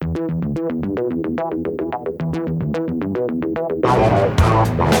Hello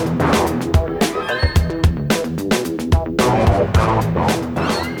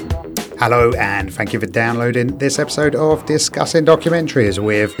and thank you for downloading this episode of Discussing Documentaries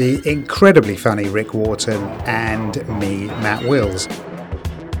with the incredibly funny Rick Wharton and me, Matt Wills.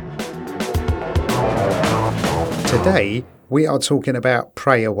 Today we are talking about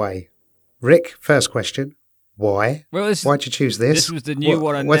Pray Away. Rick, first question. Why? Well, why'd you choose this? This was the new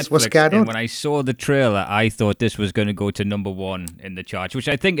one on Netflix. What's going on? And when I saw the trailer, I thought this was going to go to number one in the charts, which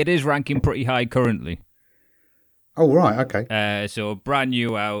I think it is ranking pretty high currently. Oh right, okay. So brand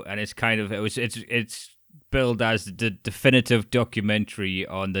new out, and it's kind of it's billed as the definitive documentary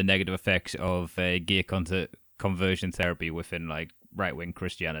on the negative effects of gay conversion therapy within like right wing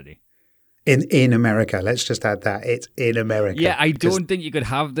Christianity. In America, let's just add that it's in America. Yeah, I don't think you could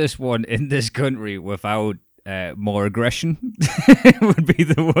have this one in this country without more aggression. Would be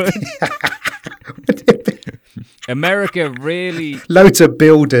the word. America really loads of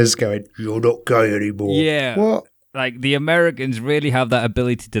builders going, "You're not gay anymore." Yeah, what? Like, the Americans really have that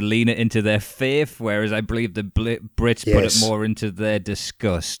ability to lean it into their faith, whereas I believe the Brits put it more into their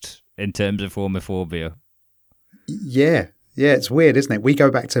disgust in terms of homophobia. Yeah, it's weird, isn't it? We go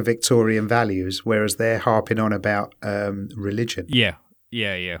back to Victorian values, whereas they're harping on about religion. Yeah.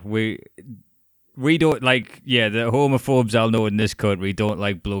 We don't like, the homophobes I'll know in this country don't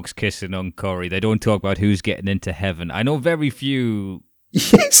like blokes kissing on curry. They don't talk about who's getting into heaven. I know very few...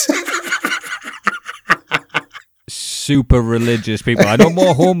 Yes. super religious people. I know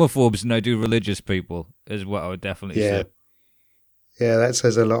more homophobes than I do religious people, is what I would definitely say. Yeah, that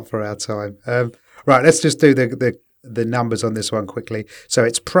says a lot for our time. Right, let's just do the numbers on this one quickly. So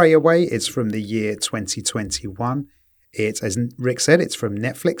it's Pray Away. It's from the year 2021. It's, as Rick said, it's from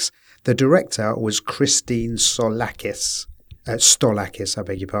Netflix. The director was Christine Stolakis, I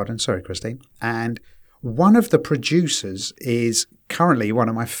beg your pardon. Sorry, Christine. And one of the producers is currently one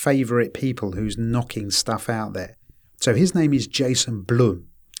of my favourite people who's knocking stuff out there. So his name is Jason Blum.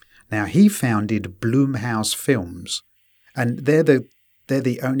 Now, he founded Blumhouse Films, and they're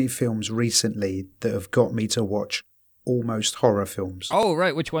the only films recently that have got me to watch almost horror films. Oh,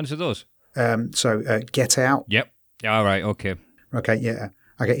 right. Which ones are those? Get Out. Yep. All right. Okay. Okay, yeah.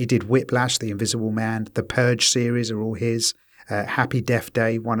 Okay, he did Whiplash, The Invisible Man, the Purge series are all his. Happy Death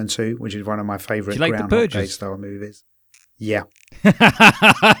Day 1 and 2, which is one of my favourite Groundhog Day style movies. Yeah.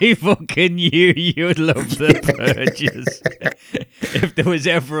 I fucking knew you'd love the Purges. If there was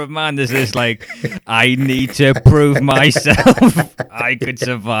ever a man that says, like, I need to prove myself, I could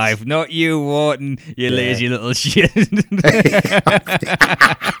survive. Not you, Wharton, you lazy little shit.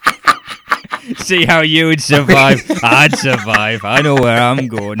 See how you would survive. I'd survive. I know where I'm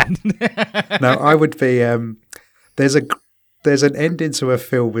going. No, I would be... There's an ending to a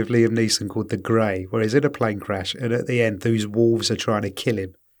film with Liam Neeson called The Grey, where he's in a plane crash, and at the end, these wolves are trying to kill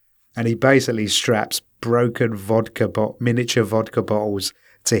him. And he basically straps broken miniature vodka bottles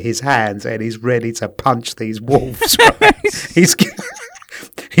to his hands, and he's ready to punch these wolves. Right? He's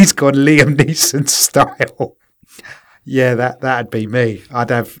gone Liam Neeson style. Yeah, that'd be me.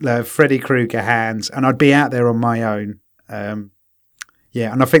 I'd have Freddy Krueger hands, and I'd be out there on my own. And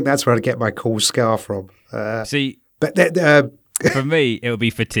I think that's where I'd get my cool scar from. But for me, it would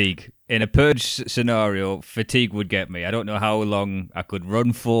be fatigue. In a purge scenario, fatigue would get me. I don't know how long I could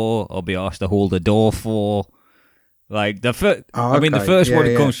run for or be asked to hold a door for. Like the first one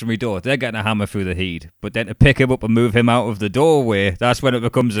that comes from my door, they're getting a hammer through the heat. But then to pick him up and move him out of the doorway, that's when it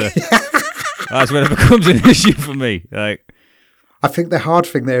becomes an issue for me. Like, I think the hard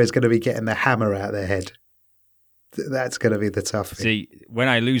thing there is going to be getting the hammer out of their head. That's going to be the tough thing. See, when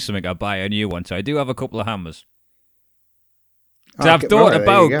I lose something, I buy a new one. So I do have a couple of hammers. I've thought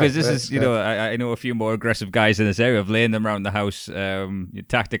about, because this is, I know a few more aggressive guys in this area of laying them around the house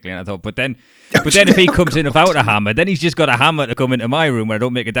tactically, and I thought, but then if he comes in without a hammer, then he's just got a hammer to come into my room where I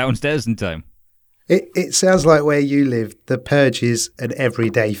don't make it downstairs in time. It sounds like where you live, the purge is an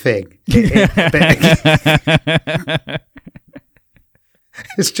everyday thing.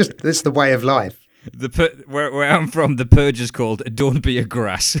 It's the way of life. Where I'm from, the purge is called "Don't Be a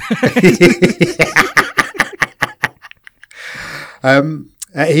Grass."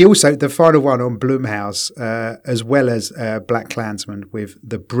 He also, the final one on Blumhouse, as well as Black Klansman with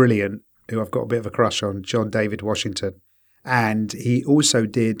the brilliant, who I've got a bit of a crush on, John David Washington. And he also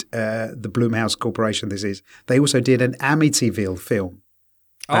did the Blumhouse Corporation, they also did an Amityville film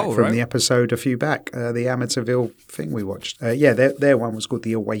from the episode a few back, the Amityville thing we watched. Their one was called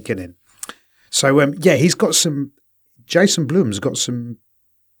The Awakening. So, he's got some, Jason Blum's got some,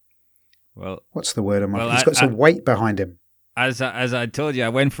 what's the word? He's got some weight behind him. as I told you, I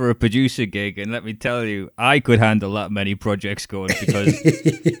went for a producer gig, and let me tell you, I could handle that many projects going because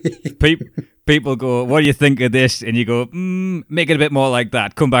people go, "What do you think of this?" And you go, "Make it a bit more like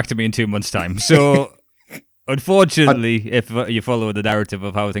that. Come back to me in 2 months' time." So, unfortunately, if you follow the narrative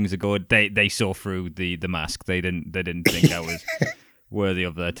of how things are going, they saw through the mask. They didn't think I was worthy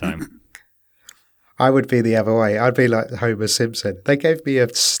of their time. I would be the other way. I'd be like Homer Simpson. They gave me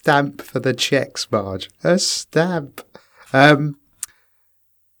a stamp for the checks, Marge. A stamp.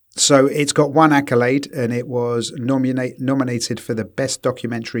 So it's got one accolade, and it was nominated for the Best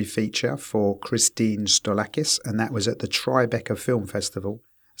Documentary Feature for Christine Stolakis, and that was at the Tribeca Film Festival.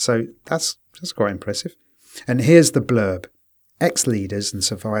 So that's quite impressive. And here's the blurb. Ex-leaders and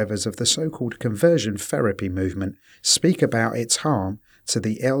survivors of the so-called conversion therapy movement speak about its harm to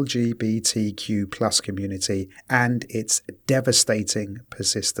the LGBTQ plus community and its devastating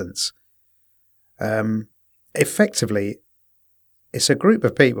persistence. Effectively, it's a group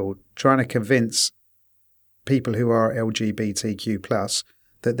of people trying to convince people who are LGBTQ plus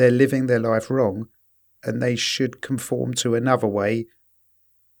that they're living their life wrong and they should conform to another way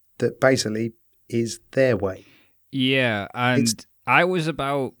that basically is their way. Yeah, and I was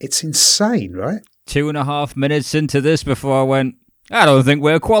about... It's insane, right? 2.5 minutes into this before I went, I don't think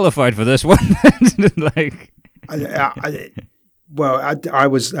we're qualified for this one. Like, I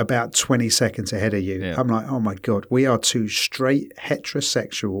was about 20 seconds ahead of you. Yeah. I'm like, oh my God, we are two straight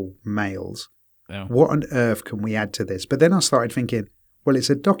heterosexual males. Yeah. What on earth can we add to this? But then I started thinking, well, it's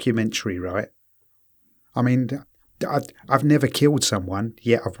a documentary, right? I mean, I've never killed someone,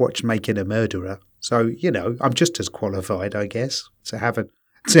 yet I've watched Making a Murderer. So, I'm just as qualified, I guess, to have an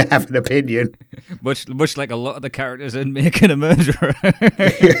opinion. Much like a lot of the characters in Making a Murderer.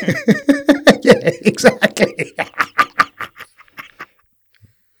 Yeah, exactly.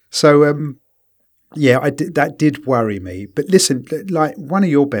 So, that did worry me. But listen, like one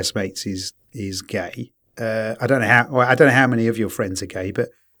of your best mates is gay. I don't know how many of your friends are gay, but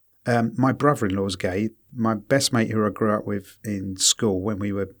my brother-in-law's gay. My best mate who I grew up with in school when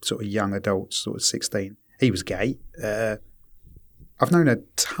we were sort of young adults, sort of 16, he was gay. I've known a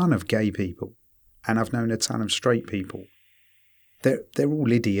ton of gay people, and I've known a ton of straight people. They're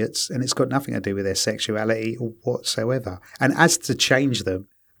all idiots, and it's got nothing to do with their sexuality or whatsoever. And as to change them,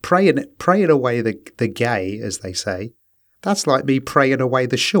 praying away the gay, as they say, that's like me praying away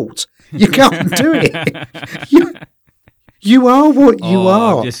the short. You can't do it. You are what you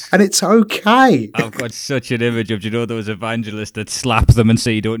are, and it's okay. I've got such an image of, those evangelists that slap them and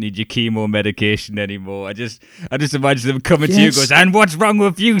say you don't need your chemo medication anymore. I just imagine them coming to you and goes, and what's wrong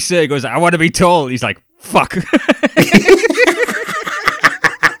with you, sir? He goes, I want to be tall. He's like, fuck.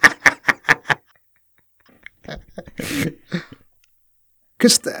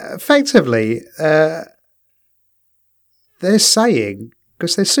 Because effectively, they're saying,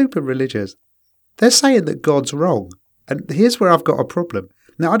 because they're super religious, they're saying that God's wrong. And here's where I've got a problem.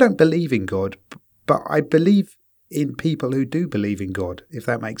 Now, I don't believe in God, but I believe in people who do believe in God, if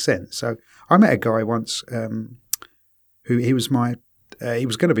that makes sense. So I met a guy once who he was going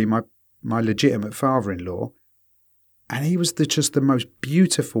to be my legitimate father-in-law, and he was just the most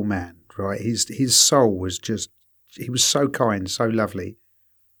beautiful man, right? His soul was he was so kind, so lovely.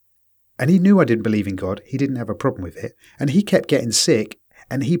 And he knew I didn't believe in God. He didn't have a problem with it. And he kept getting sick,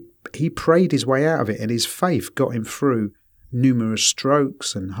 and he prayed his way out of it, and his faith got him through numerous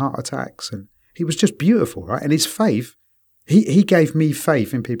strokes and heart attacks, and he was just beautiful, right? And his faith, he gave me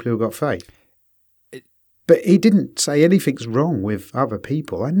faith in people who got faith. But he didn't say anything's wrong with other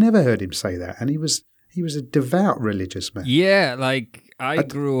people. I never heard him say that, and he was a devout religious man. Yeah, like I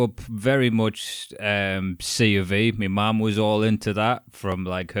grew up very much C of E. My mum was all into that from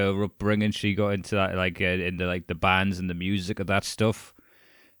like her upbringing. She got into that, like into like the bands and the music of that stuff.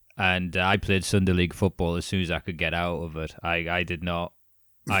 And I played Sunday League football as soon as I could get out of it. I did not.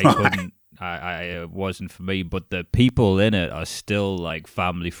 I couldn't. It wasn't for me. But the people in it are still like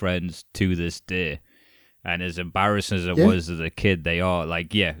family friends to this day. And as embarrassing as it was as a kid, they are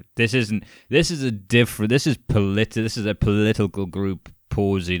like, this is a political group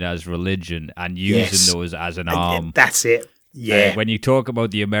posing as religion and using those as an arm. That's it. Yeah. When you talk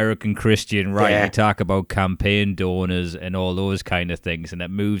about the American Christian right, you talk about campaign donors and all those kind of things, and it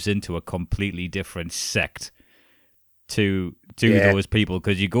moves into a completely different sect to Yeah. those people,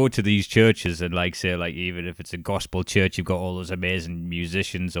 because you go to these churches and like say like even if it's a gospel church, you've got all those amazing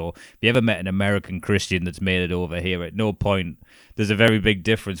musicians. Or if you ever met an American Christian that's made it over here, at no point there's a very big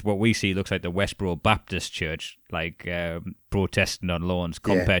difference. What we see looks like the Westboro Baptist Church, like protesting on lawns,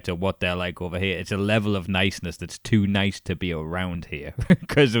 compared to what they're like over here. It's a level of niceness that's too nice to be around here.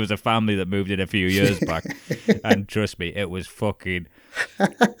 Because there was a family that moved in a few years back, and trust me, it was fucking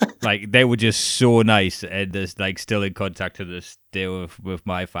like they were just so nice, and there's like still in contact to this day with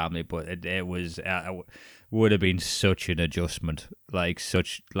my family. But it was would have been such an adjustment, like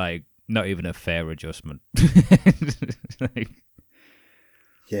not even a fair adjustment. Like,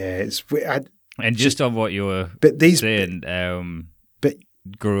 Yeah, it's and just on what you were saying, but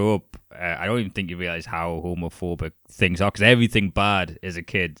grew up. I don't even think you realize how homophobic things are, because everything bad as a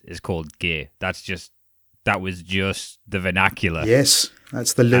kid is called gay. That was just the vernacular. yes,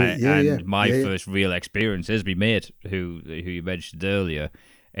 that's the my first real experience is my mate who you mentioned earlier.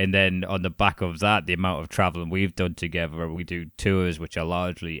 And then on the back of that, the amount of traveling we've done together, we do tours which are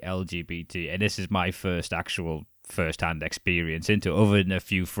largely LGBT, and this is my first actual first-hand experience into it, other than a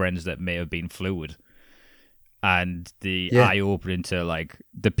few friends that may have been fluid. And the eye-opening to like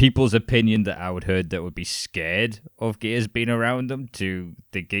the people's opinion that I would heard that would be scared of gays being around them, to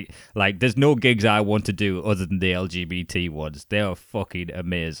the gig. Like, there's no gigs I want to do other than the LGBT ones. They are fucking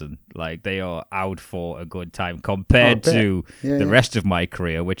amazing. Like, they are out for a good time compared to the rest of my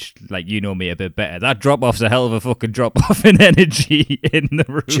career, which, like, you know me a bit better. That drop-off's a hell of a fucking drop-off in energy in the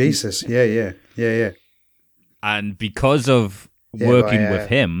room. Jesus, yeah. And because of working with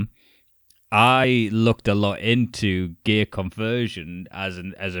him, I looked a lot into gay conversion as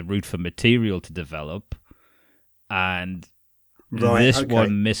a route for material to develop, and this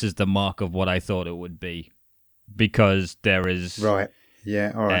one misses the mark of what I thought it would be, because there is all right.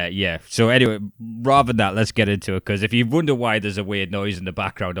 So anyway, rather than that, let's get into it, because if you wonder why there's a weird noise in the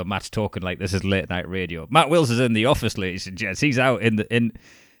background or Matt's talking like this is late night radio, Matt Wills is in the office, ladies and gents. He's out in.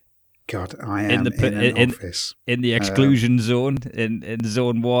 God, I am in an office. In the exclusion zone, in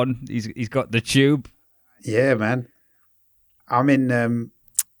zone 1. He's got the tube. Yeah, man. I'm in.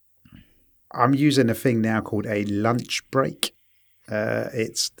 I'm using a thing now called a lunch break.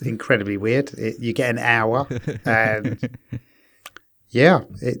 It's incredibly weird. You get an hour, and yeah,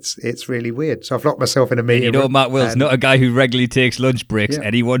 it's really weird. So I've locked myself in a meeting. You know, Matt Will's not a guy who regularly takes lunch breaks,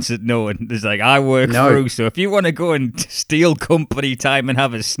 and he wants it known. It's like, I work through, so if you want to go and steal company time and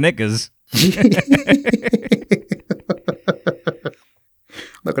have a Snickers. I'm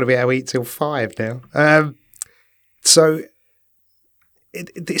not going to be able to eat till 5 now. So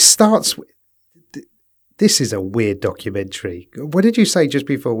it starts. This is a weird documentary. What did you say just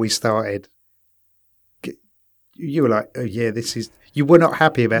before we started? You were like, "Oh yeah, this is." You were not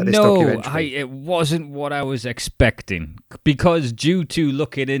happy about this documentary. No, it wasn't what I was expecting, because due to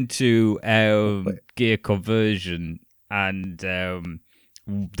looking into gay conversion and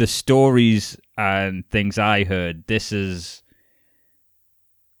the stories and things I heard, this is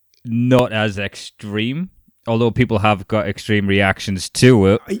not as extreme. Although people have got extreme reactions to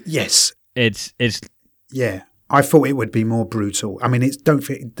it. Yes, it's yeah. I thought it would be more brutal. I mean, don't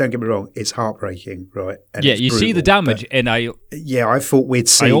get me wrong, it's heartbreaking, right? And you brutal, see the damage, and I thought we'd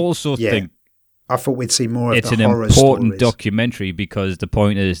see. I also think I thought we'd see more of the horror stories. It's an important documentary, because the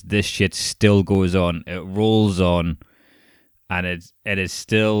point is this shit still goes on. It rolls on, and it is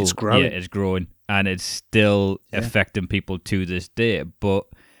still growing. Yeah, it's growing, and it's still affecting people to this day. But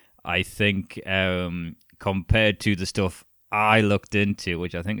I think compared to the stuff I looked into,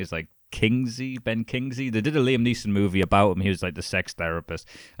 which I think is like Ben Kingsley. They did a Liam Neeson movie about him. He was like the sex therapist.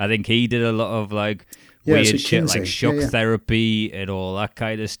 I think he did a lot of like weird shit, like shock therapy and all that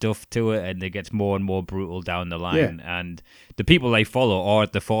kind of stuff to it, and it gets more and more brutal down the line. And the people they follow are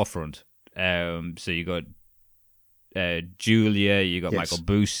at the forefront. So you got Julia, you got Michael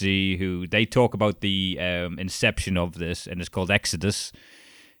Busey, who they talk about the inception of this, and it's called Exodus.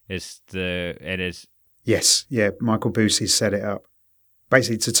 Yes, Michael Busey set it up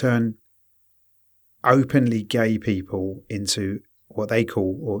basically to turn openly gay people into what they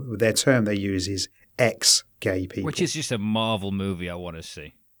call, or their term they use is ex-gay people. Which is just a Marvel movie I want to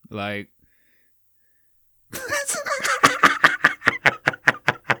see. Like...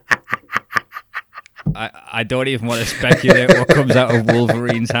 I don't even want to speculate what comes out of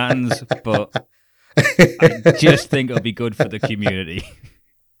Wolverine's hands, but I just think it'll be good for the community.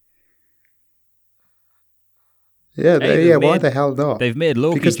 Why the hell not? They've made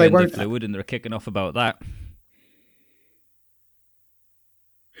Loki gender fluid, and they're kicking off about that.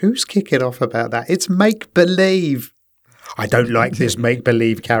 Who's kicking off about that? It's make-believe. I don't like this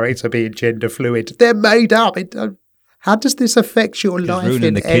make-believe character being gender fluid. They're made up. How does this affect your Just life ruining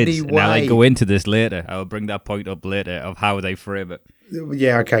in the any kids. way? And I'll go into this later. I'll bring that point up later of how they frame it.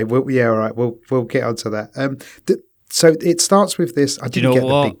 Yeah, okay. Well, yeah, all right. We'll get onto that. So it starts with this. I didn't get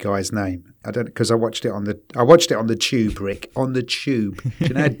the big guy's name. I don't, because I watched it on the tube, Rick, on the tube. Do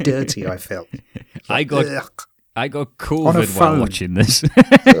you know how dirty I felt? I got COVID while watching this.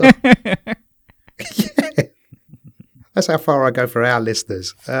 Yeah. That's how far I go for our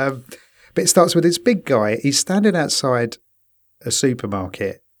listeners. But it starts with this big guy. He's standing outside a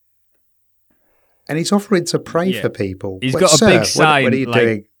supermarket, and he's offering to pray for people. He's got a big sign. What are you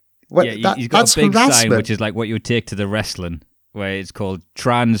doing? He's got a big sign, which is like what you would take to the wrestling, where it's called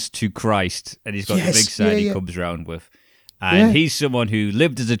Trans to Christ, and he's got the big sign he comes around with. And he's someone who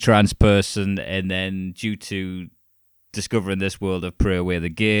lived as a trans person, and then due to discovering this world of Pray Away the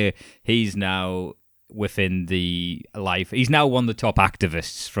Gay, he's now within the life. He's now one of the top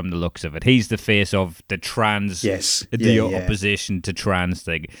activists from the looks of it. He's the face of the trans, opposition to trans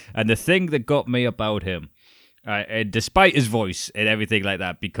thing. And the thing that got me about him, despite his voice and everything like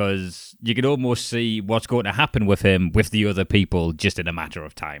that, because you can almost see what's going to happen with him, with the other people, just in a matter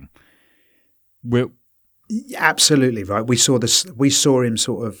of time. Absolutely right. We saw this. We saw him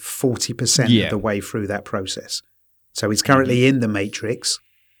sort of 40% of the way through that process. So he's currently in the Matrix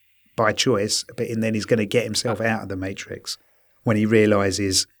by choice, but then he's going to get himself out of the Matrix when he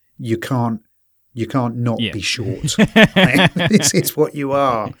realizes you can't not be short. This is what you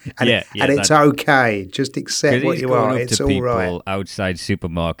are, and it's okay. Just accept what you are. It's all right. Outside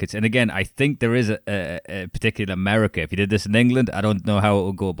supermarkets, and again, I think there is a particular America. If you did this in England, I don't know how it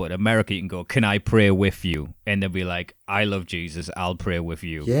will go, but in America, you can go, "Can I pray with you?" And they'll be like, "I love Jesus. I'll pray with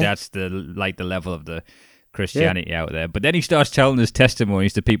you." Yeah. That's the level of the Christianity out there. But then he starts telling his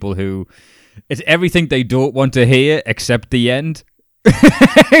testimonies to people who it's everything they don't want to hear except the end. So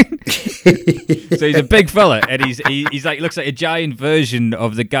he's a big fella, and he's like, looks like a giant version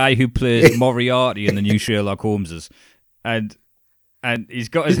of the guy who plays Moriarty in the new Sherlock Holmeses, and he's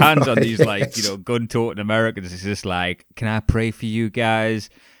got his hands on these gun-toting Americans. He's just like, "Can I pray for you guys?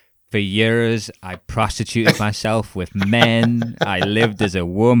 For years, I prostituted myself with men. I lived as a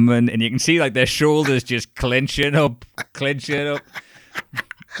woman," and you can see like their shoulders just clenching up.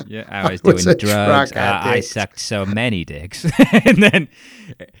 Yeah, I was doing drugs. I sucked so many dicks,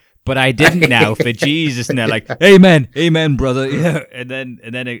 but I didn't now for Jesus. And they're like, "Amen, brother." Yeah, and then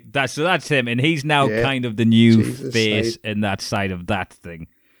that's him, and he's now kind of the new face in that side of that thing.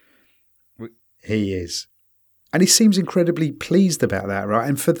 He is, and he seems incredibly pleased about that, right?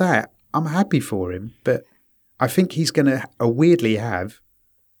 And for that, I'm happy for him. But I think he's going to weirdly have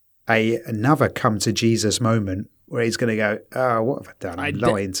another come to Jesus moment, where he's going to go, "Oh, what have I done? I'm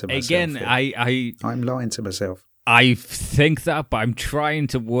lying to myself." Again, I'm lying to myself. I think that, but I'm trying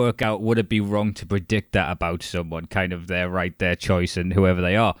to work out, would it be wrong to predict that about someone, kind of their choice and whoever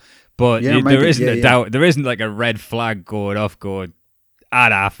they are. But there isn't a doubt, there isn't like a red flag going off going,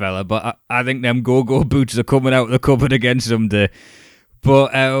 "Ah, fella," but I think them go-go boots are coming out of the cupboard again someday.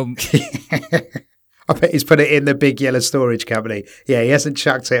 But I bet he's put it in the big yellow storage cabinet. Yeah, he hasn't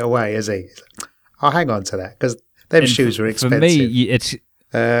chucked it away, has he? I'll hang on to that, because them shoes are expensive. For me, it's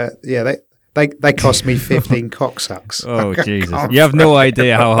they cost me 15 cocksucks. Oh Jesus! You have no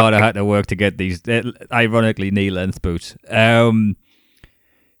idea how hard I had to work to get these. Ironically, knee-length boots. But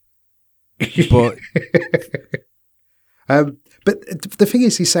the thing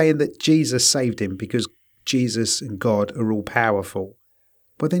is, he's saying that Jesus saved him because Jesus and God are all powerful.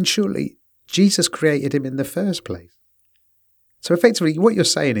 But then surely Jesus created him in the first place. So effectively, what you're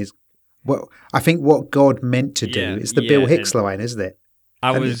saying is, well, I think what God meant to do is the Bill Hicks line, isn't it?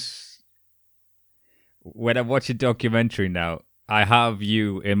 When I watch a documentary now, I have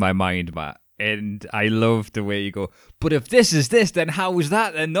you in my mind, Matt, and I love the way you go, "But if this is this, then how is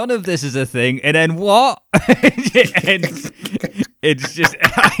that? And none of this is a thing. And then what?" And it's just,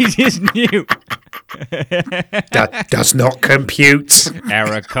 I just knew. That does not compute.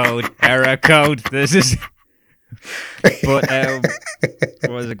 Error code. This is... But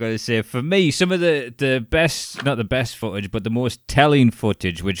what was I going to say? For me, some of the best, not the best footage, but the most telling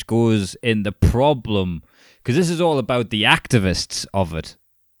footage, which goes in the problem, because this is all about the activists of it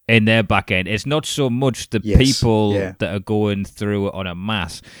in their back end. It's not so much the people that are going through it on a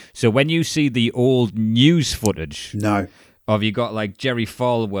mass. So when you see the old news footage, of you got like Jerry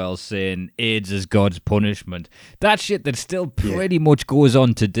Falwell saying AIDS is God's punishment, that shit that still pretty much goes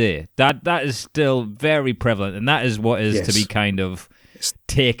on today. That is still very prevalent, and that is what is to be kind of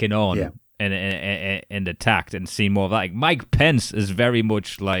taken on and attacked and seen more of that. Like Mike Pence is very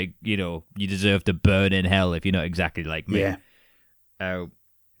much like, you deserve to burn in hell if you're not exactly like me. Yeah.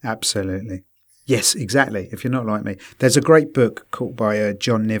 Absolutely. Yes, exactly. If you're not like me, there's a great book called by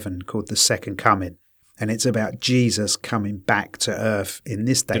John Niven called The Second Coming, and it's about Jesus coming back to Earth in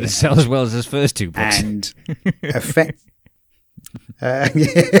this day. Did it sell as well as his first two books? And effect.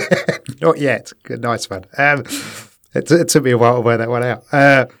 Not yet. Good, nice one. It took me a while to wear that one out.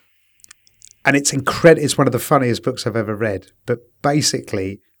 And it's incredible. It's one of the funniest books I've ever read. But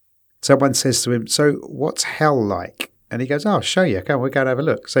basically, someone says to him, "So what's hell like?" And he goes, "Oh, I'll show you. Come on, we'll go and have a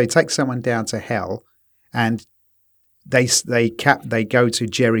look." So he takes someone down to hell, and they go to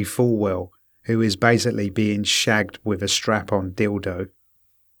Jerry Falwell, who is basically being shagged with a strap-on dildo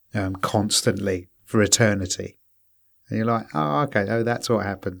constantly for eternity. And you're like, "Oh, okay. Oh, that's what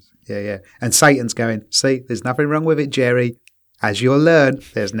happens." Yeah. And Satan's going, "See, there's nothing wrong with it, Jerry. As you'll learn,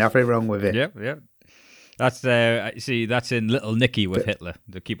 there's nothing wrong with it." Yep. That's that's in Little Nicky with Hitler.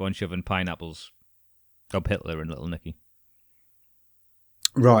 They keep on shoving pineapples up Hitler and Little Nicky.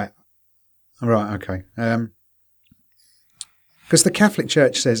 Right. Okay. Because the Catholic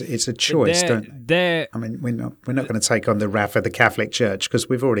Church says it's a choice, I mean, we're not going to take on the wrath of the Catholic Church because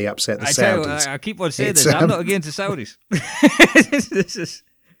we've already upset the Saudis. I keep on saying this. I'm not against the Saudis. This is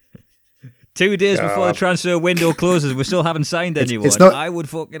 2 days before the transfer window closes. We still haven't signed anyone. I would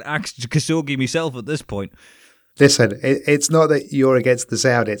fucking ask Khashoggi myself at this point. Listen, it's not that you're against the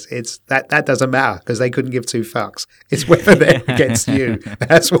Saudis. It's that doesn't matter because they couldn't give two fucks. It's whether they're against you.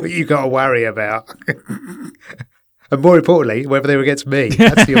 That's what you got to worry about. And more importantly, whether they were against me.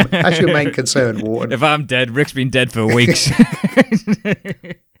 That's your main concern, Wharton. If I'm dead, Rick's been dead for weeks.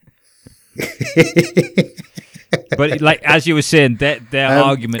 But like as you were saying, their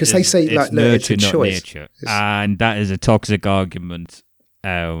argument is they say, it's nurture, not nature. And that is a toxic argument.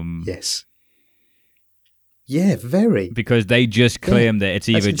 Yes. Yeah, very. Because they just claim that it's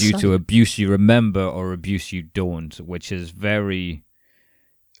either due to abuse you remember or abuse you don't, which is very...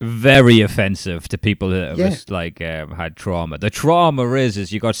 very offensive to people that have had trauma. The trauma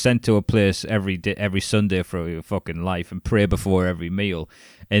is you got sent to a place every Sunday for your fucking life and pray before every meal,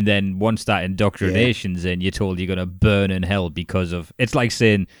 and then once that indoctrination's in, you're told you're gonna burn in hell because of. It's like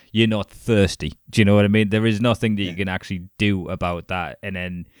saying you're not thirsty. Do you know what I mean? There is nothing that you can actually do about that, and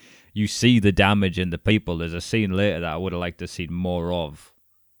then you see the damage in the people. There's a scene later that I would have liked to see more of,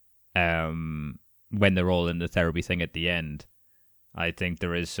 when they're all in the therapy thing at the end. I think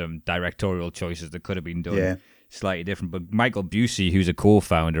there is some directorial choices that could have been done slightly different. But Michael Busey, who's a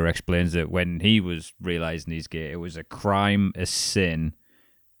co-founder, explains that when he was realizing he's gay, it was a crime, a sin,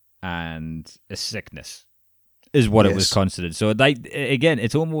 and a sickness is what it was considered. So, like, again,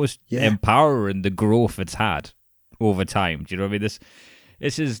 it's almost empowering the growth it's had over time. Do you know what I mean?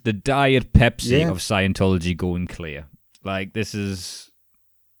 This is the Diet Pepsi of Scientology going clear. Like, this is...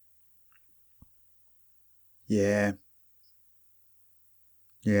 Yeah.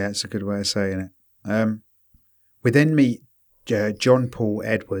 Yeah, it's a good way of saying it. We then meet John Paul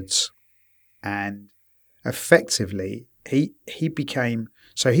Edwards, and effectively he became...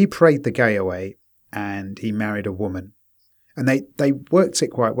 So he prayed the gay away, and he married a woman. And they worked it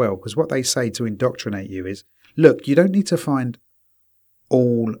quite well, because what they say to indoctrinate you is, look, you don't need to find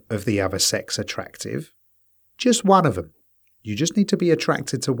all of the other sex attractive, just one of them. You just need to be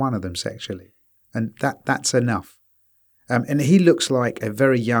attracted to one of them sexually. And that's enough. And he looks like a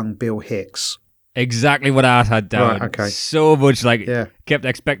very young Bill Hicks. Exactly what I had down. Right, okay. So much kept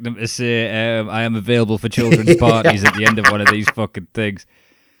expecting him to say, I am available for children's parties at the end of one of these fucking things.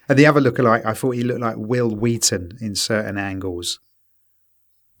 And the other lookalike, I thought he looked like Will Wheaton in certain angles.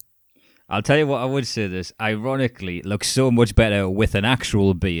 I'll tell you what I would say this. Ironically, it looks so much better with an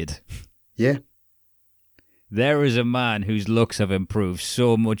actual beard. Yeah. There is a man whose looks have improved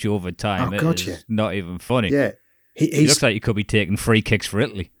so much over time. It's not even funny. Yeah. He looks like he could be taking free kicks for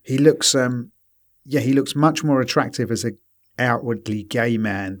Italy. He looks, he looks much more attractive as an outwardly gay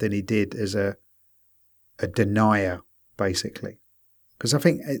man than he did as a denier, basically. Because I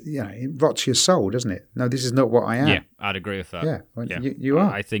think, it rots your soul, doesn't it? No, this is not what I am. Yeah, I'd agree with that. Yeah, well, you are.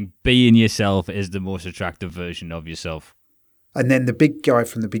 I think being yourself is the most attractive version of yourself. And then the big guy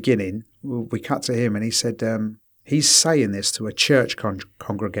from the beginning, we cut to him and he said, he's saying this to a church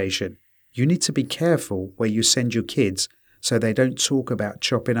congregation. You need to be careful where you send your kids so they don't talk about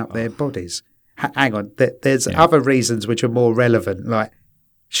chopping up their bodies. Hang on, there's other reasons which are more relevant, like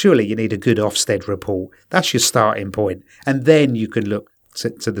surely you need a good Ofsted report. That's your starting point. And then you can look to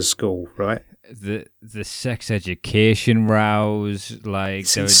the school, right? The sex education rows, like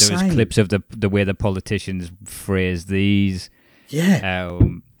there was clips of the way the politicians phrase these. Yeah.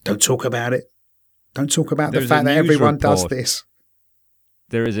 Don't talk about it. Don't talk about the fact that everyone does this.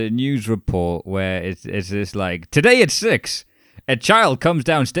 There is a news report where it's just like, today at 6, a child comes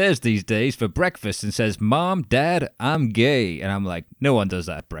downstairs these days for breakfast and says, "Mom, Dad, I'm gay," and I'm like, no one does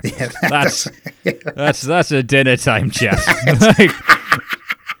that at breakfast. That's a dinner time chat. Like,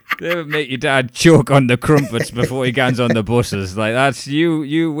 they would make your dad choke on the crumpets before he gets on the buses. Like, that's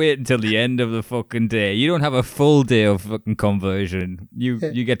you wait until the end of the fucking day. You don't have a full day of fucking conversion. You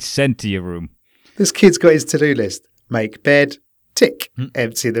get sent to your room. This kid's got his to-do list. Make bed, tick.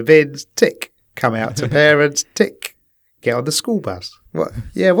 Empty the bins, tick. Come out to parents, tick. Get on the school bus. What?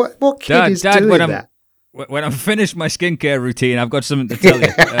 Yeah, what kid is doing that? When I'm finished my skincare routine, I've got something to tell you.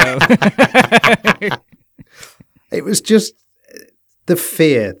 It was just the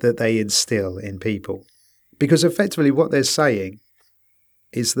fear that they instill in people. Because effectively what they're saying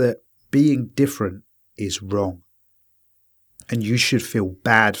is that being different is wrong. And you should feel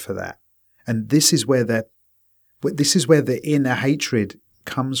bad for that. And this is where the inner hatred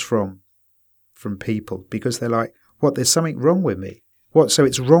comes from people, because they're like, what, there's something wrong with me? What, so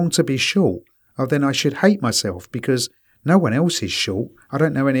it's wrong to be short? Oh, then I should hate myself because no one else is short. I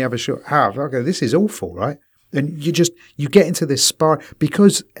don't know any other short. Okay, this is awful, right? And you get into this spiral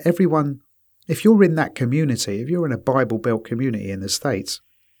because everyone, if you're in that community, if you're in a Bible Belt community in the States,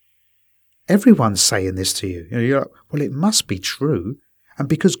 everyone's saying this to you. You're like, well, it must be true. And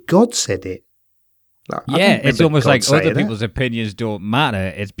because God said it. Like, yeah, it's almost like other people's opinions don't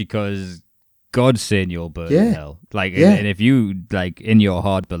matter. It's because God's saying you'll burn in hell. Like, and if you, like, in your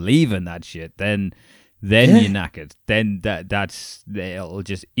heart believe in that shit, then you're knackered. Then it'll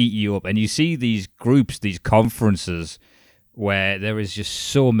just eat you up. And you see these groups, these conferences, where there is just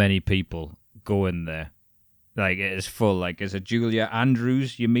so many people going there. Like, it's full. Like, is it Julia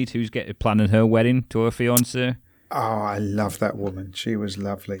Andrews you meet who's planning her wedding to her fiancé? Oh, I love that woman. She was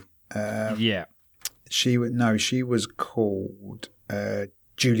lovely. Yeah. She was called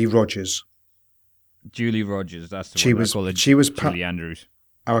Julie Rogers. Julie Rogers, that's the one. She was Julie Andrews.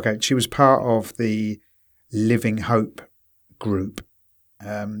 Oh, okay. She was part of the Living Hope group.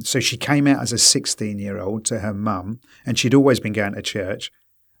 So she came out as a 16-year-old to her mum, and she'd always been going to church.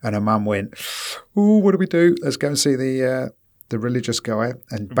 And her mum went, "Oh, what do we do? Let's go and see the religious guy."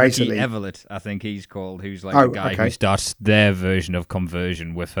 And basically, Ricky Everett, I think he's called, who's like the guy who starts their version of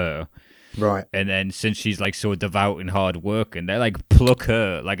conversion with her. Right. And then since she's like so devout and hard working, they like pluck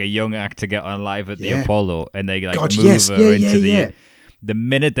her like a young act to get on live at the Apollo, and they like move her into the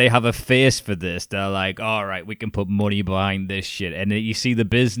minute they have a face for this, they're like, all right, we can put money behind this shit. And then you see the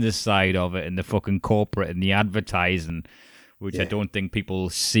business side of it and the fucking corporate and the advertising, which I don't think people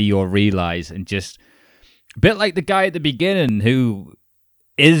see or realize. And just a bit like the guy at the beginning who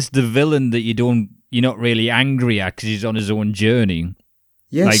is the villain that you're not really angry at because he's on his own journey.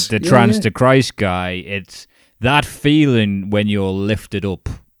 Yes. Like the trans to Christ guy, it's that feeling when you're lifted up.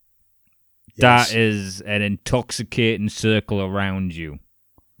 Yes. That is an intoxicating circle around you.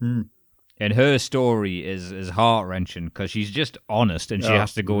 Mm. And her story is heart-wrenching because she's just honest, and she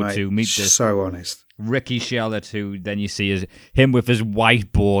has to go to meet this so honest Ricky Shellett, who then you see is him with his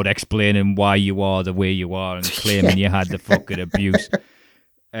whiteboard explaining why you are the way you are and claiming you had the fucking abuse.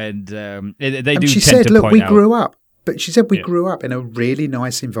 And they do. She tend said, to "Look, point we out, grew up." But she said we grew up in a really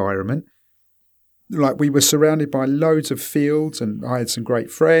nice environment. Like, we were surrounded by loads of fields, and I had some great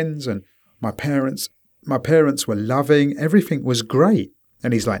friends, and my parents were loving. Everything was great.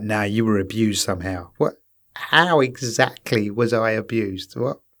 And he's like, "Nah, you were abused somehow." What? How exactly was I abused?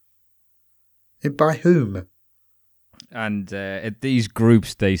 What? By whom? And at these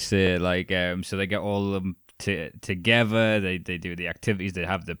groups, they say, like, so they get all of them together. They do the activities. They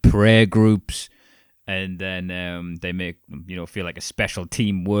have the prayer groups. And then they make feel like a special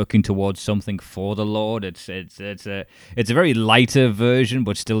team working towards something for the Lord. It's a very lighter version,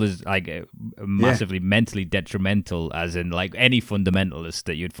 but still is like massively mentally detrimental. As in, like any fundamentalist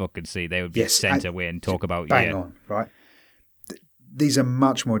that you'd fucking see, they would be sent away and talk about. Bang on, right? These are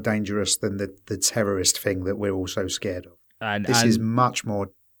much more dangerous than the terrorist thing that we're all so scared of. And this is much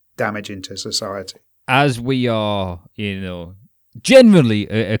more damaging to society. As we are, generally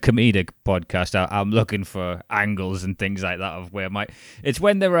a comedic podcast, I'm looking for angles and things like that of where it's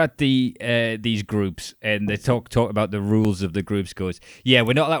when they're at these groups and they talk about the rules of the groups. Goes, yeah,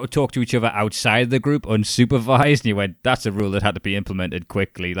 we're not allowed to talk to each other outside the group unsupervised. And you went, that's a rule that had to be implemented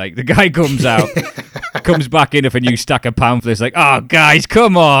quickly. Like, the guy comes out, comes back in with a new stack of pamphlets, like, oh guys,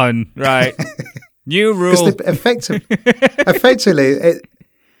 come on, right? New rule. Effectively,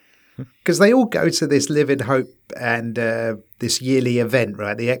 because they all go to this Live in Hope and this yearly event,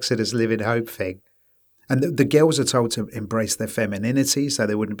 right? The Exodus Live in Hope thing. And the girls are told to embrace their femininity so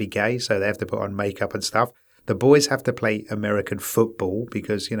they wouldn't be gay, so they have to put on makeup and stuff. The boys have to play American football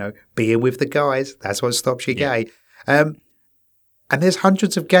because, being with the guys, that's what stops you gay. And there's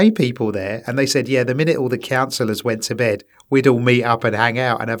hundreds of gay people there. And they said, yeah, the minute all the councillors went to bed, we'd all meet up and hang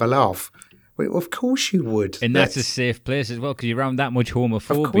out and have a laugh. Well, of course you would. And that's a safe place as well, because you're around that much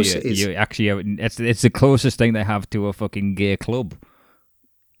homophobia. Of course it is. You actually, it's the closest thing they have to a fucking gay club.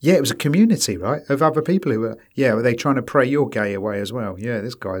 Yeah, it was a community, right, of other people who were, were they trying to pray your gay away as well? Yeah,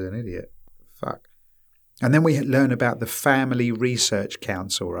 this guy's an idiot. Fuck. And then we learn about the Family Research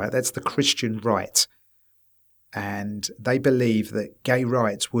Council, right? That's the Christian right. And they believe that gay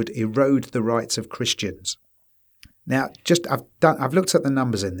rights would erode the rights of Christians. Now, I've looked at the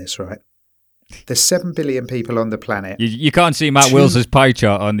numbers in this, right? There's 7 billion people on the planet. You can't see Matt Wills's pie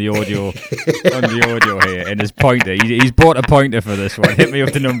chart on the audio on the audio here, and his pointer. He's bought a pointer for this one. Hit me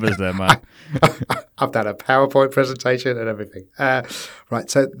with the numbers there, Matt. I've done a PowerPoint presentation and everything. Right,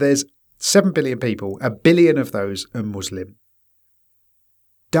 so there's 7 billion people. 1 billion of those are Muslim.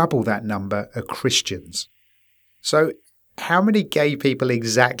 Double that number are Christians. So how many gay people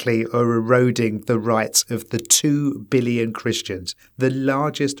exactly are eroding the rights of the 2 billion Christians, the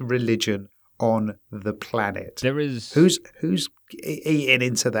largest religion on the planet? There is who's eating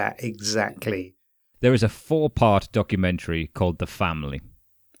into that exactly? There is a 4-part documentary called The Family,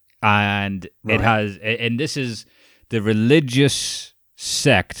 and this is the religious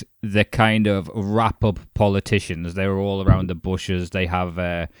sect that kind of wrap up politicians. They're all around the bushes. They have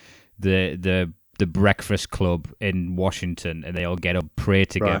the Breakfast Club in Washington, and they all get up, pray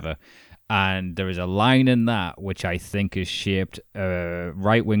together. Right. And there is a line in that which I think has shaped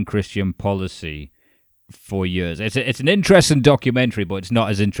right-wing Christian policy for years. It's an interesting documentary, but it's not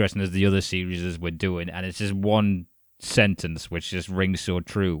as interesting as the other series as we're doing. And it's just one sentence which just rings so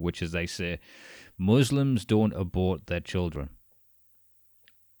true, which is they say, Muslims don't abort their children.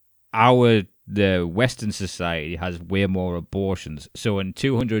 The Western society has way more abortions. So in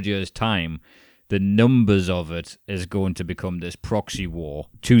 200 years' time, the numbers of it is going to become this proxy war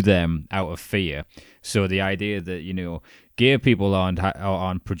to them out of fear. So the idea that, gay people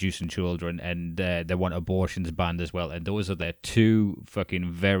aren't producing children, and they want abortions banned as well. And those are their 2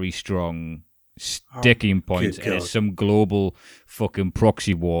 fucking very strong sticking points. And it's some global fucking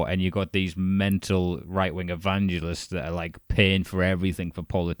proxy war. And you got these mental right-wing evangelists that are like paying for everything for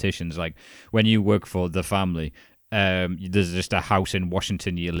politicians. Like when you work for The Family, there's just a house in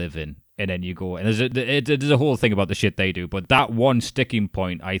Washington you live in. And then you go, and there's a whole thing about the shit they do. But that one sticking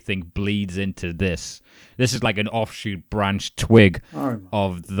point, I think, bleeds into this. This is like an offshoot branch twig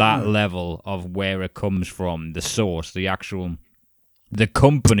of that level of where it comes from, the source, the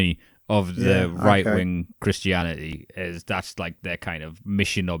company of the right-wing Christianity. That's like their kind of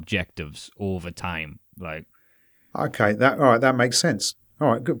mission objectives over time. Like, okay, that makes sense.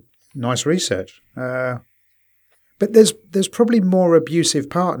 All right, good, nice research. But there's probably more abusive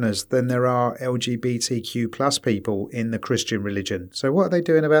partners than there are LGBTQ plus people in the Christian religion. So what are they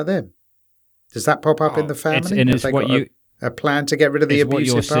doing about them? Does that pop up in the family? Have they got a plan to get rid of the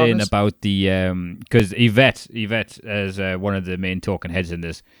abusive partners? What you're saying about the because Yvette is one of the main talking heads in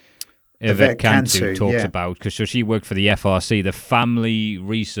this. Yvette Cantu talks about, because she worked for the FRC, the Family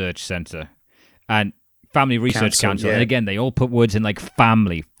Research Centre, and Family Research Council, and again, they all put words in like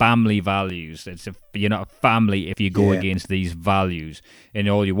family values. You're not a family if you go against these values, and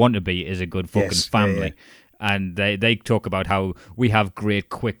all you want to be is a good fucking family. And they talk about how we have great,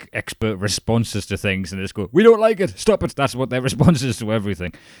 quick, expert responses to things, and they just go, we don't like it, stop it. That's what their response is to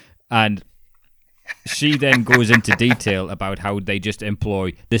everything. And she then goes into detail about how they just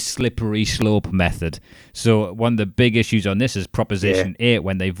employ the slippery slope method. So one of the big issues on this is Proposition 8,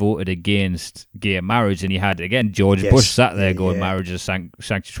 when they voted against gay marriage, and you had, again, George Bush sat there going, marriage is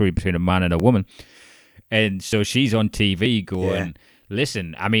sanctuary between a man and a woman. And so she's on TV going,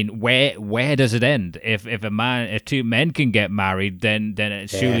 listen, I mean, where does it end? If 2 men can get married, then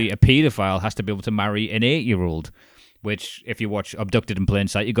surely a paedophile has to be able to marry an 8-year-old. Which, if you watch Abducted in Plain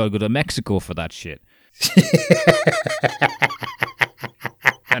Sight, you got to go to Mexico for that shit.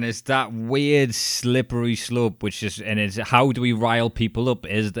 And it's that weird slippery slope, it's how do we rile people up?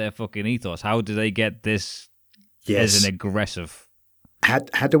 Is their fucking ethos? How do they get this as an aggressive?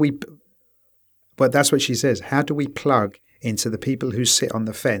 How do we? But that's what she says. How do we plug into the people who sit on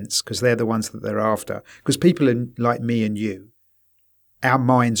the fence, because they're the ones that they're after? Because people like me and you, our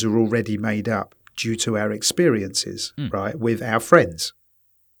minds are already made up due to our experiences, right, with our friends,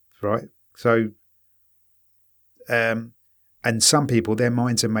 right? So, and some people, their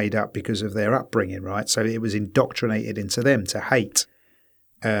minds are made up because of their upbringing, right? So it was indoctrinated into them to hate,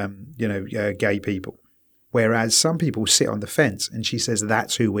 gay people. Whereas some people sit on the fence, and she says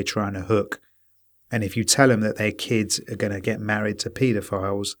that's who we're trying to hook. And if you tell them that their kids are going to get married to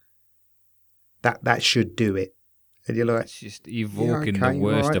paedophiles, that should do it. And you're like, it's just evoking okay, the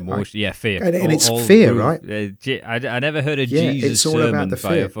worst right, emotion. Yeah, fear. and it's fear, right? I never heard a Yeah, Jesus it's all about sermon the by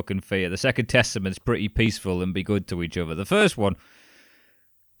a fear. fucking fear. The Second Testament's pretty peaceful and be good to each other. The first one,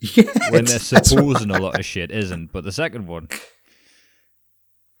 Yeah, when they're that's supposing right. a lot of shit, isn't. But the second one,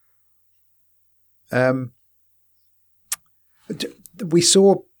 We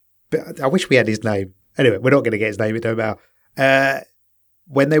saw. I wish we had his name. Anyway, we're not going to get his name. It don't matter.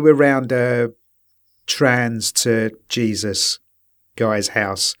 When they were around trans to Jesus guy's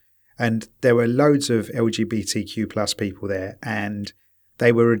house, and there were loads of LGBTQ plus people there, and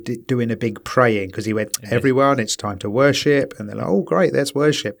they were doing a big praying because he went, everyone, it's time to worship, and they're like, oh great, let's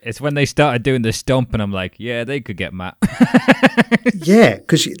worship. it's when they started doing the stomp, and I'm like, yeah, they could get Matt. Yeah,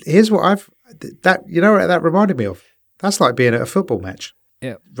 because here's what you know what that reminded me of. That's like being at a football match.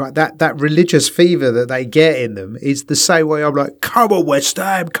 Yeah. Right, that religious fever that they get in them is the same way I'm like, come on, West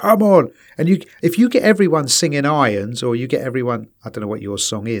Ham, come on. And if you get everyone singing Irons, or you get everyone, I don't know what your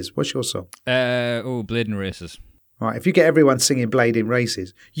song is. What's your song? Bleeding Races. Right, if you get everyone singing Blading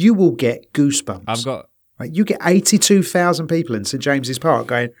Races, you will get goosebumps. I've got... Right, you get 82,000 people in St James's Park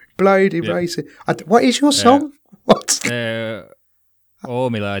going, Blading Races. What is your song? What?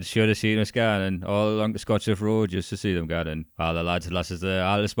 Oh, my lads, should have seen us going all along the Scottish Road just to see them going. All the lads and lasses there,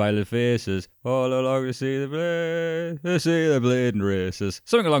 all the smiling faces, all along to see the bleeding races.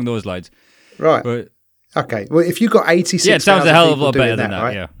 Something along those lines. Right. But, okay. Well, if you got 86,000 yeah, it sounds a hell of a lot people better doing than that,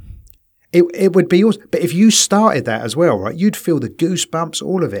 right? yeah. It would be awesome. But if you started that as well, right, you'd feel the goosebumps,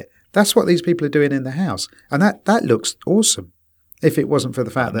 all of it. That's what these people are doing in the house. And that looks awesome. If it wasn't for the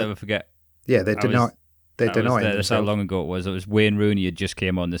fact I'll never forget. Yeah, they're denying That's how long ago it was. It was Wayne Rooney had just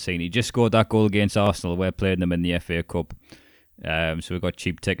came on the scene. He just scored that goal against Arsenal. We're playing them in the FA Cup. So we got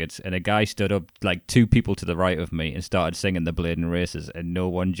cheap tickets. And a guy stood up, like two people to the right of me, and started singing the Blading Races, and no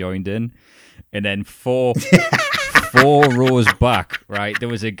one joined in. And then four rows back, right, there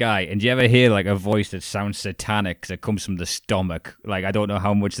was a guy. And do you ever hear like a voice that sounds satanic because it comes from the stomach? Like, I don't know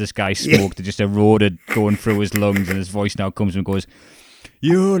how much this guy smoked. It just eroded going through his lungs, and his voice now comes and goes,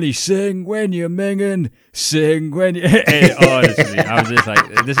 you only sing when you're minging, sing when you... Honestly, I was just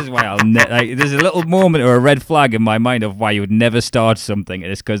like, this is why there's a little moment or a red flag in my mind of why you would never start something.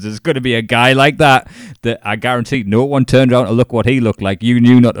 And it's because there's going to be a guy like that I guarantee no one turned around to look what he looked like. You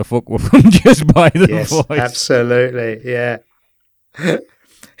knew not to fuck with him just by the voice. Absolutely, yeah.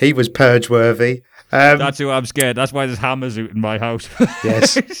 He was purge-worthy. That's who I'm scared. That's why there's hammers out in my house.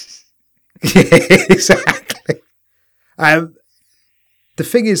 Yes. Yeah, exactly. The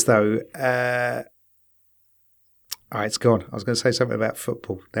thing is, though, it's gone. I was going to say something about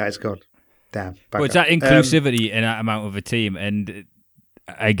football. No, it's gone. Damn. But it's that inclusivity in that amount of a team. And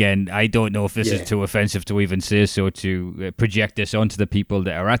again, I don't know if this is too offensive to even say so, to project this onto the people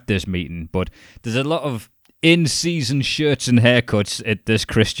that are at this meeting, but there's a lot of in-season shirts and haircuts at this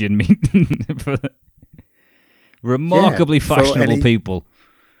Christian meeting. Remarkably fashionable people.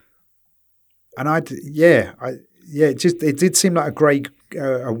 And it did seem like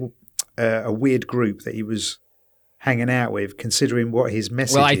a weird group that he was hanging out with, considering what his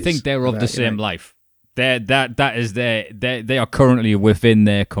message is. Well, I think they're of the same life. They are currently within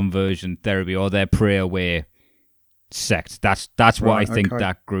their conversion therapy or their prayer way sect. That's what I think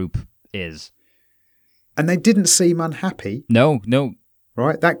that group is. And they didn't seem unhappy. No.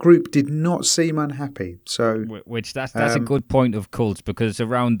 Right, that group did not seem unhappy. So, which that's a good point of cults, because it's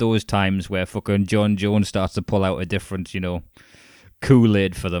around those times where fucking John Jones starts to pull out a different,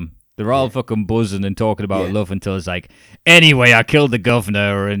 Kool-Aid for them. They're all fucking buzzing and talking about love until it's like, anyway, I killed the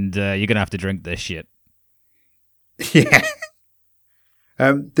governor, and you're gonna have to drink this shit. Yeah.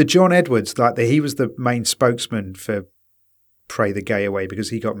 The John Edwards, he was the main spokesman for Pray the Gay Away because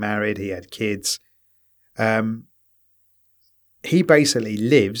he got married, he had kids. He basically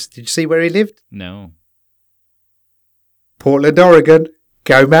lives. Did you see where he lived? No. Portland, Oregon.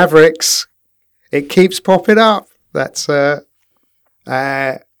 Go Mavericks. It keeps popping up. That's he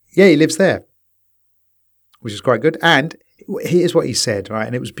lives there, which is quite good. And here's what he said, right?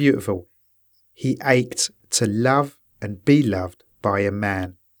 And it was beautiful. He ached to love and be loved by a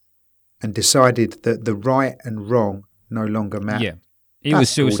man, and decided that the right and wrong no longer matter. Yeah, he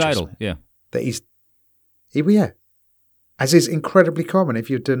was suicidal. Gorgeous, yeah, that yeah. As is incredibly common if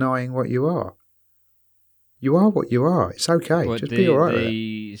you're denying what you are. You are what you are. It's okay. But just be all right with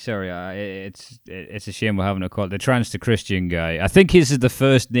it. Sorry, it's a shame we're having a call. The trans to Christian guy. I think his is the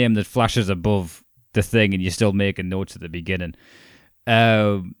first name that flashes above the thing, and you're still making notes at the beginning.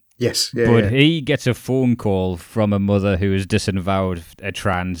 Yes. Yeah, but he gets a phone call from a mother who has disavowed a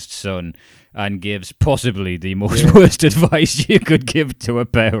trans son and gives possibly the most worst advice you could give to a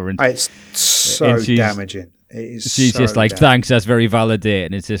parent. It's so damaging. It is She's so just like, damn. thanks, that's very validating.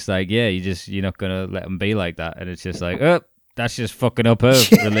 And it's just like, yeah, you're not gonna let him be like that. And it's just like, oh, that's just fucking up her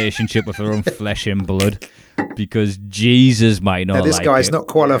relationship with her own flesh and blood, because Jesus might not. Now, this like guy's it. not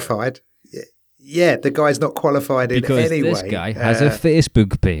qualified. Yeah, the guy's not qualified in Because any this way. guy has a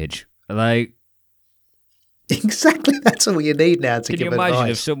Facebook page. Like, exactly, that's all you need now to can you give imagine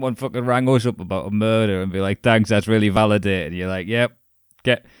advice. if someone fucking rang us up about a murder and be like, thanks, that's really validated. You're like, yep,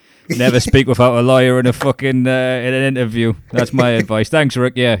 never speak without a lawyer in a fucking in an interview. That's my advice. Thanks,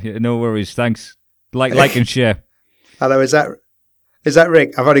 Rick. Yeah, no worries. Thanks. Like and share. Hello, is that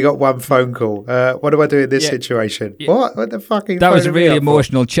Rick? I've only got one phone call. What do I do in this situation? Yeah. What the fucking? That was a really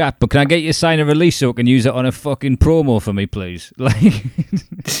emotional chat, but can I get you to sign a release so I can use it on a fucking promo for me, please? Like,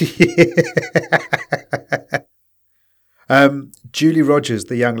 Julie Rogers,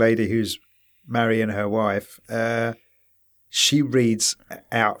 the young lady who's marrying her wife, she reads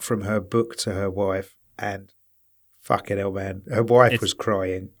out from her book to her wife, and fucking hell, man, her wife was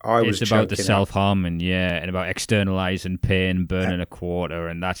crying. I was. It's about the choking up. self-harming, yeah, and about externalizing pain, burning a quarter,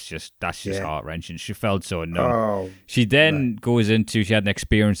 and that's just heart-wrenching. She felt so numb. Oh, She then goes into, she had an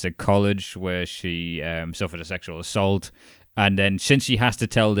experience at college where she suffered a sexual assault. And then since she has to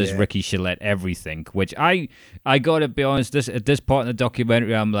tell this Ricky Gillette everything, which I gotta be honest, at this part in the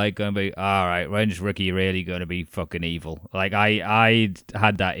documentary, I'm like gonna be, all right, when's Ricky really gonna be fucking evil? Like I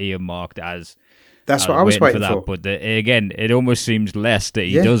had that earmarked as that's what I was waiting for. But again, it almost seems less that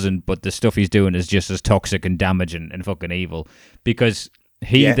he doesn't, but the stuff he's doing is just as toxic and damaging and fucking evil, because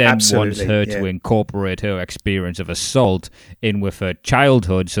he then wants her to incorporate her experience of assault in with her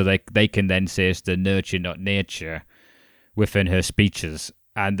childhood, so they can then say it's the nurture, not nature, within her speeches.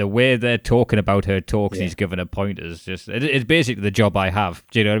 And the way they're talking about her talks, he's given her pointers. It's basically the job I have.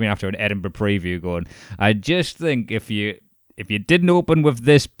 Do you know what I mean? After an Edinburgh preview going, I just think if you didn't open with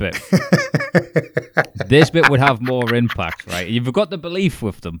this bit, this bit would have more impact, right? You've got the belief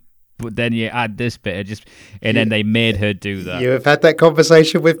with them, but then you add this bit, and then they made her do that. You have had that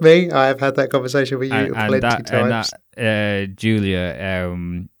conversation with me. I have had that conversation with you plenty times.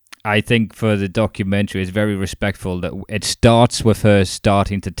 Julia, I think for the documentary, it's very respectful that it starts with her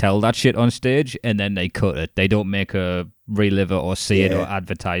starting to tell that shit on stage, and then they cut it. They don't make her relive it or see it or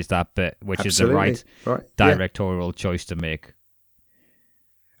advertise that bit, which is the right directorial choice to make.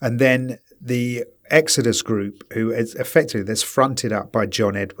 And then the Exodus group, who is effectively that's fronted up by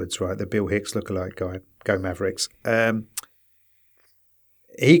John Edwards, right, the Bill Hicks lookalike guy, Go Mavericks.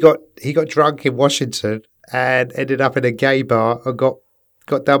 He got drunk in Washington and ended up in a gay bar and got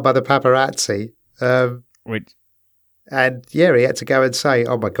done by the paparazzi. And he had to go and say,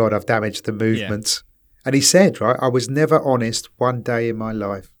 oh my God, I've damaged the movement. Yeah. And he said, right, I was never honest one day in my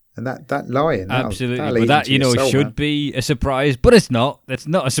life. And that lying. Absolutely. But that, should be a surprise, but it's not. It's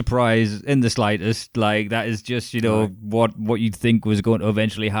not a surprise in the slightest. Like, that is just, what you'd think was going to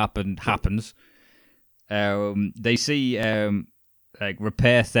eventually happen happens. They see,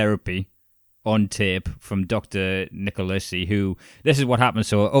 repair therapy on tape from Dr. Nicolesi, who, this is what happens.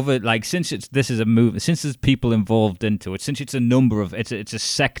 So since this is a movement, since there's people involved into it, since it's it's a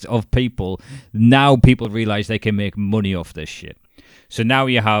sect of people, now people realize they can make money off this shit. So now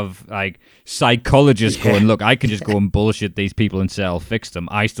you have psychologists going, look, I can just go and bullshit these people and fix them.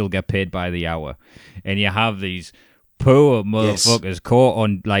 I still get paid by the hour. And you have these poor motherfuckers caught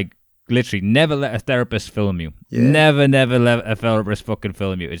on literally never let a therapist film you. Yeah. Never let a therapist fucking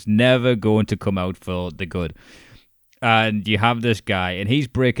film you. It's never going to come out for the good. And you have this guy, and he's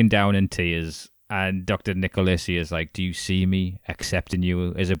breaking down in tears. And Dr. Nicolesi is like, do you see me accepting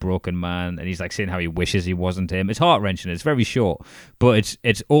you as a broken man? And he's saying how he wishes he wasn't him. It's heart-wrenching. It's very short. But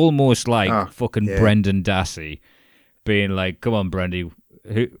it's almost like Brendan Dassey being like, come on, Brendy,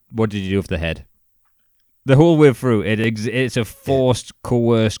 what did you do with the head? The whole way through, it's a forced,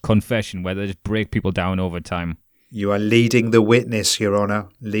 coerced confession where they just break people down over time. You are leading the witness, Your Honour.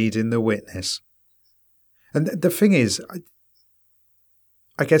 Leading the witness. And the thing is,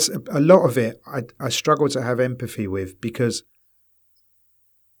 I guess a lot of it I struggle to have empathy with because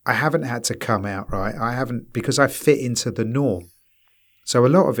I haven't had to come out, right? I haven't, because I fit into the norm. So a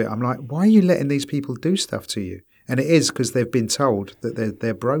lot of it, I'm like, why are you letting these people do stuff to you? And it is because they've been told that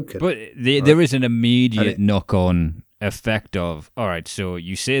they're broken. But there is an immediate knock-on effect of, all right, so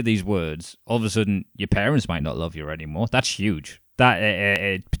you say these words, all of a sudden your parents might not love you anymore. That's huge.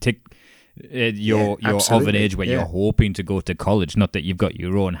 That you're of an age where you're hoping to go to college, not that you've got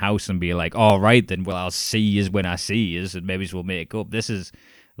your own house and be like, all right, then, well, I'll see you when I see you, and maybe we'll make up. This is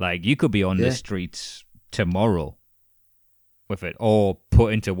you could be on the streets tomorrow with it, or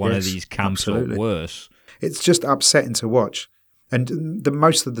put into one of these camps or worse. It's just upsetting to watch. And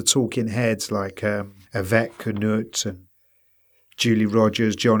most of the talking heads, like Yvette Knut and Julie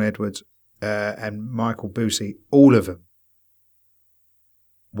Rogers, John Edwards, and Michael Bussey, all of them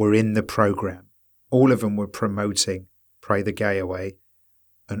were in the program. All of them were promoting Pray the Gay Away,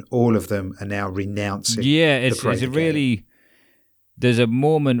 and all of them are now renouncing. Yeah, it's a really. There's a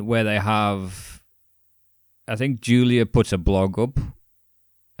moment where they have. I think Julia puts a blog up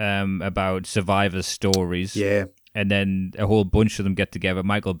about survivors' stories. Yeah. And then a whole bunch of them get together.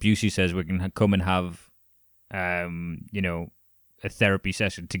 Michael Bussey says we can come and have, a therapy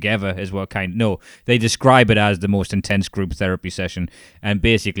session together as well. They describe it as the most intense group therapy session. And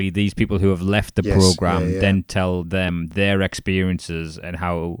basically these people who have left the program then tell them their experiences and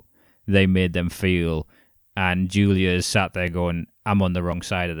how they made them feel. And Julia is sat there going, I'm on the wrong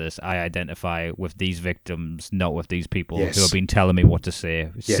side of this. I identify with these victims, not with these people who have been telling me what to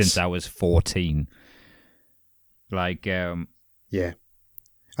say since I was 14. Yeah.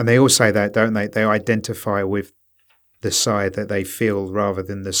 And they all say that, don't they? They identify with the side that they feel rather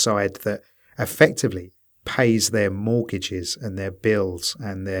than the side that effectively pays their mortgages and their bills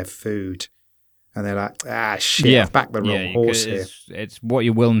and their food. And they're like, I've backed the wrong horse here. It's what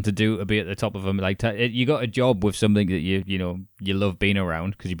you're willing to do to be at the top of them. Like, you got a job with something that you love being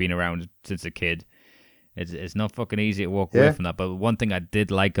around because you've been around since a kid. It's not fucking easy to walk away from that. But one thing I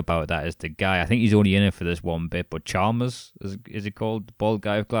did like about that is the guy. I think he's only in it for this one bit, but Chalmers is it called? The bald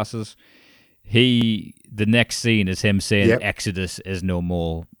guy with glasses. The next scene is him saying Exodus is no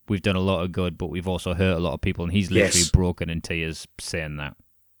more. We've done a lot of good, but we've also hurt a lot of people, and he's literally broken in tears saying that.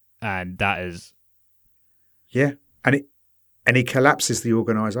 And that is, and he collapses the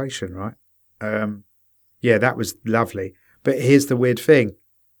organisation, right? That was lovely. But here's the weird thing.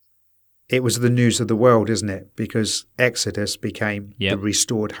 It was the news of the world, isn't it? Because Exodus became the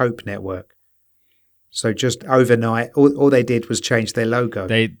Restored Hope Network. So just overnight, all they did was change their logo.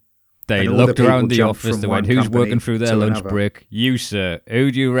 They looked around the office. They went, "Who's working through their lunch break? You, sir.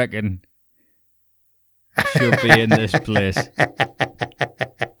 Who do you reckon should be in this place?"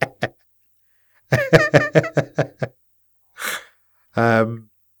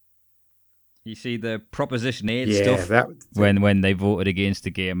 You see the Proposition 8 stuff when they voted against the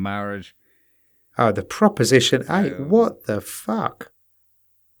gay marriage. Oh, the Proposition 8. What the fuck?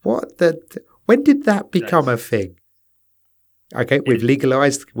 When did that become a thing? Okay, we've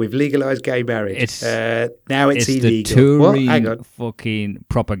legalized gay marriage. Now it's illegal. The Tory fucking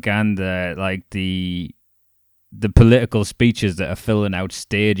propaganda, like the political speeches that are filling out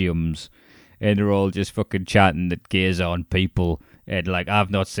stadiums, and they're all just fucking chatting that gays are on people. And like,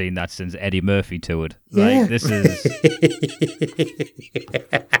 I've not seen that since Eddie Murphy toured. Like, this is.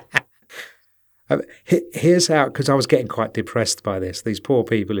 Here's how, because I was getting quite depressed by this. These poor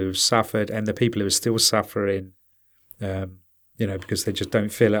people who have suffered, and the people who are still suffering, because they just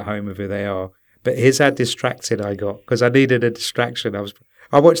don't feel at home with who they are. But here's how distracted I got, because I needed a distraction.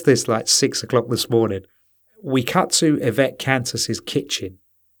 I watched this like 6 o'clock this morning. We cut to Yvette Cantus's kitchen,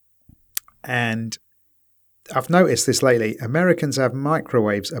 and I've noticed this lately. Americans have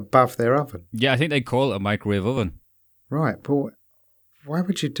microwaves above their oven. Yeah, I think they call it a microwave oven. Right, but why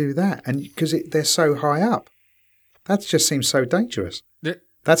would you do that? And because they're so high up. That just seems so dangerous.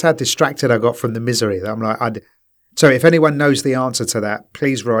 That's how distracted I got from the misery. That I'm like, so if anyone knows the answer to that,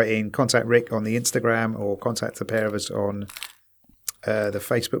 please write in, contact Rick on the Instagram or contact the pair of us on the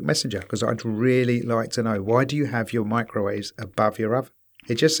Facebook Messenger, because I'd really like to know, why do you have your microwaves above your oven?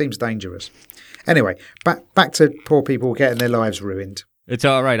 It just seems dangerous. Anyway, back to poor people getting their lives ruined. It's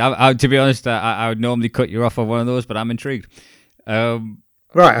all right. I to be honest, I would normally cut you off on one of those, but I'm intrigued.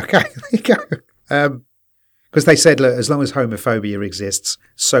 Right, okay. Because they said, look, as long as homophobia exists,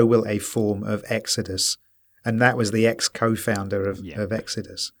 so will a form of Exodus. And that was the ex-co-founder of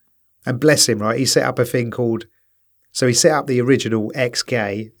Exodus. And bless him, right? He set up a thing called... So he set up the original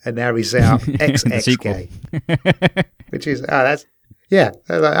X-Gay, and now he set up X-Gay. Which is... it's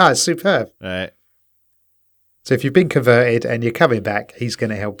superb. Right. So if you've been converted and you're coming back, he's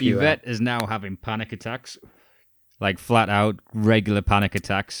going to help you Yvette is now having panic attacks. Like flat out regular panic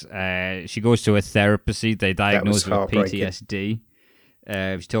attacks. She goes to a therapist. They diagnose her with PTSD.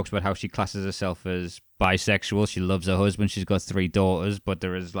 She talks about how she classes herself as bisexual. She loves her husband. She's got 3 daughters, but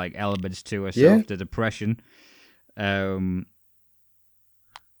there is like elements to herself, the depression.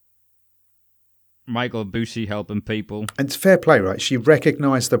 Michael Bussey helping people. And it's fair play, right? She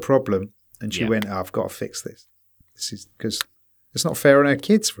recognised the problem and she went, I've got to fix this. This is because it's not fair on her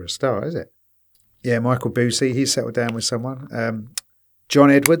kids for a start, is it? Yeah, Michael Bussey, he settled down with someone. John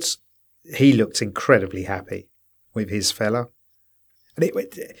Edwards, he looked incredibly happy with his fella. And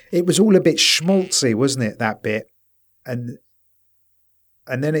it was all a bit schmaltzy, wasn't it, that bit? And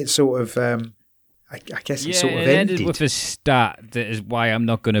and then it sort of, I guess it sort of it ended with a stat that is why I'm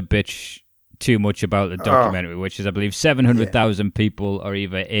not going to bitch too much about the documentary, which is I believe 700,000 people are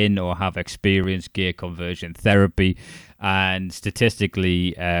either in or have experienced gay conversion therapy, and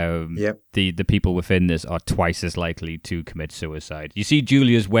statistically, the people within this are twice as likely to commit suicide. You see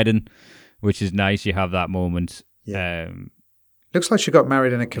Julia's wedding, which is nice. You have that moment. Yeah. Looks like she got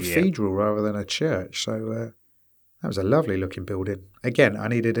married in a cathedral rather than a church. So that was a lovely looking building. Again, I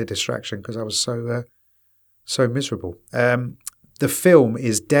needed a distraction because I was so miserable. The film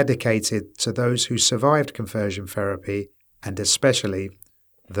is dedicated to those who survived conversion therapy and especially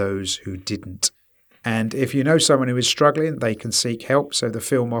those who didn't. And if you know someone who is struggling, they can seek help. So the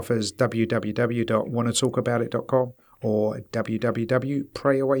film offers www.wannatalkaboutit.com or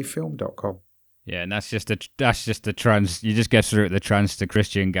www.prayawayfilm.com. Yeah, and that's just the trans. You just get through the trans to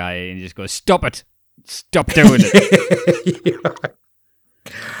Christian guy and you just go, stop it, stop doing it.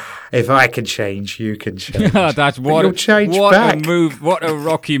 If I can change, you can change. That's what you'll change back. What a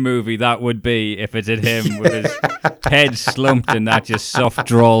Rocky movie that would be if it had him with his head slumped and that just soft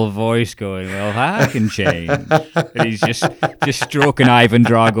drawl voice going, well, I can change. And he's just stroking Ivan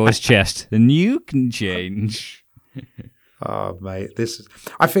Drago's chest. And you can change. Oh, mate,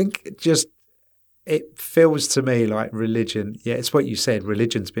 I think just, it feels to me like religion. Yeah, it's what you said.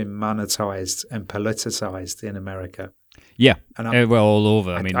 Religion's been monetized and politicized in America. Yeah, and all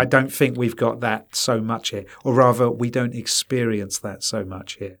over. I don't think we've got that so much here, or rather, we don't experience that so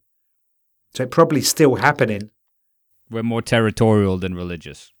much here. So it's probably still happening. We're more territorial than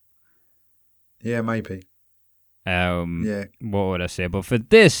religious. Yeah, maybe. What would I say? But for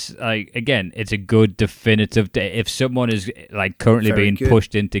this, again, it's a good definitive. If someone is currently being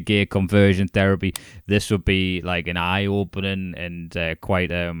pushed into gay conversion therapy, this would be like an eye-opening and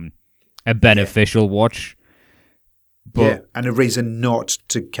quite a beneficial watch. But and a reason not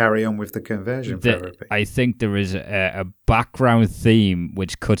to carry on with the conversion therapy. I think there is a background theme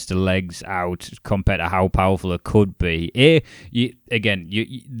which cuts the legs out compared to how powerful it could be.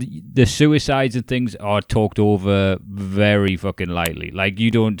 The suicides and things are talked over very fucking lightly. Like,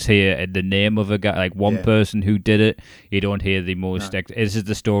 you don't hear the name of a guy, like one person who did it. You don't hear the most. No. This is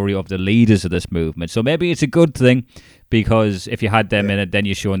the story of the leaders of this movement. So maybe it's a good thing. Because if you had them in it, then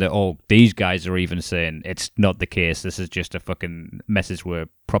you're showing that, these guys are even saying it's not the case. This is just a fucking message we're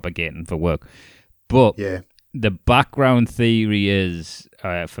propagating for work. But the background theory is,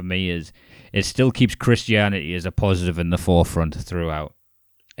 for me, is it still keeps Christianity as a positive in the forefront throughout.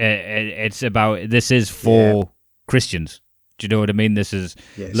 It's about, this is for Christians. Do you know what I mean? This is,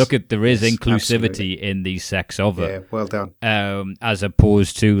 there is inclusivity in these sects of it. Yeah, well done. As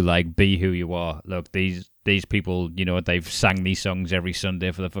opposed to, be who you are. Look, these people, they've sang these songs every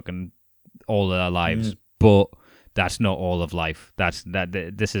Sunday for the fucking all of their lives, but that's not all of life.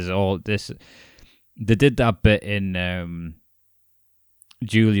 This is all this. They did that bit in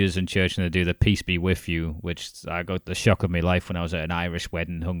Julia's in church, and they do the "Peace be with you," which I got the shock of my life when I was at an Irish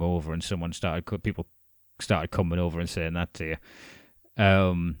wedding, hungover, and people started coming over and saying that to you.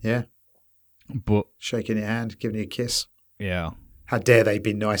 But shaking your hand, giving you a kiss. Yeah. How dare they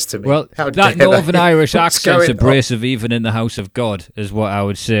be nice to me? Well, that Northern Irish accent's abrasive even in the house of God, is what I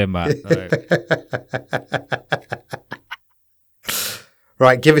would say, Matt.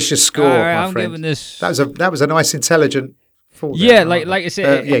 Right, give us your score, my I'm friend. giving this. That was a nice, intelligent. Yeah, like I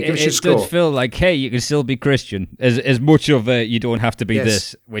said, give us your score. It does feel like, hey, you can still be Christian. As much of you don't have to be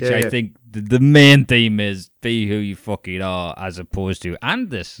this, which I think the main theme is be who you fucking are, as opposed to and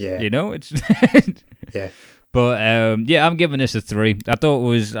this. Yeah. It's But I'm giving this a 3. I thought it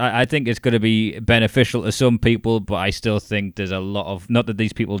was. I think it's going to be beneficial to some people, but I still think there's a lot of, not that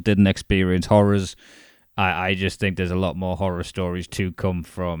these people didn't experience horrors. I just think there's a lot more horror stories to come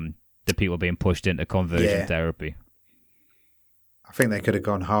from the people being pushed into conversion therapy. I think they could have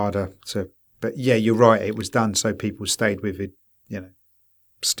gone harder but you're right. It was done so people stayed with it.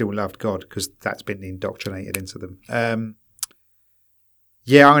 Still loved God, because that's been indoctrinated into them. I'm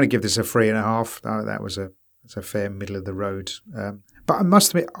going to give this a 3.5. That was a fair middle of the road. But I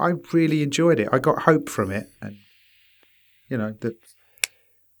must admit, I really enjoyed it. I got hope from it, and that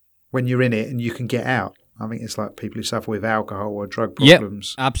when you're in it and you can get out. I think it's like people who suffer with alcohol or drug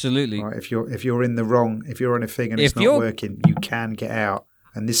problems. Yep, absolutely. Right? If you're in the wrong, if you're on a thing and it's not working, you can get out.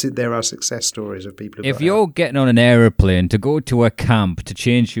 And there are success stories of people who if you're getting on an aeroplane to go to a camp to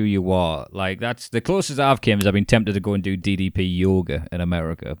change who you are, that's the closest I've came is I've been tempted to go and do DDP yoga in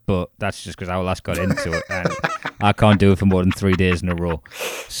America, but that's just because I last got into it and I can't do it for more than 3 days in a row.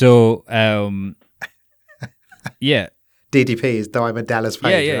 So, DDP is Diamond Dallas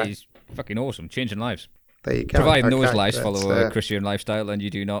Page. Yeah, right? he's fucking awesome, changing lives. There you go. Providing Okay, those lives follow a Christian lifestyle, and you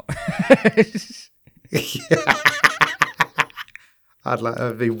do not.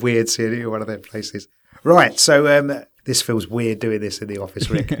 It'd be weird seeing you in one of them places. Right, so this feels weird doing this in the office,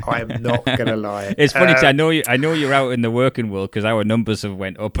 Rick. I am not going to lie. It's funny 'cause I know you're out in the working world because our numbers have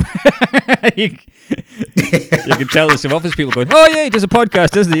went up. you can tell there's some office people going, "Oh yeah, he does a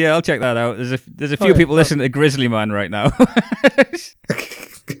podcast, doesn't he? Yeah, I'll check that out." There's a few people listening to Grizzly Man right now.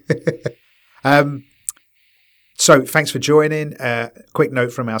 So thanks for joining. Quick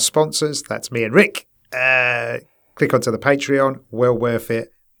note from our sponsors. That's me and Rick. Click onto the Patreon. Well worth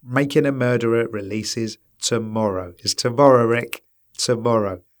it. Making a Murderer releases tomorrow. It's tomorrow, Rick.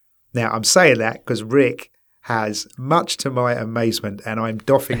 Tomorrow. Now, I'm saying that because Rick has, much to my amazement, and I'm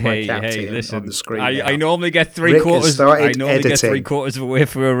doffing my cap to him on the screen. I normally get three quarters. I normally get 3/4 of the way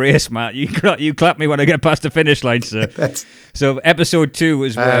through a race, Matt. You clap me when I get past the finish line, sir. So episode 2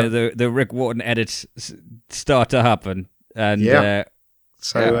 is where the Rick Wharton edits start to happen, and I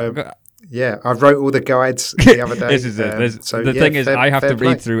wrote all the guides the other day. This is it. The thing is, I have to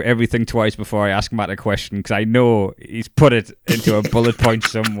read through everything twice before I ask Matt a question because I know he's put it into a bullet point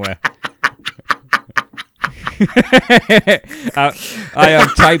somewhere. I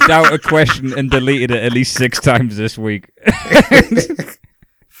have typed out a question and deleted it at least 6 times this week.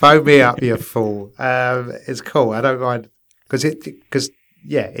 Phone me up, you fool. It's cool. I don't mind because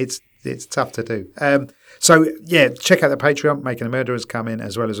it's tough to do. So check out the Patreon. Making a Murderer's coming,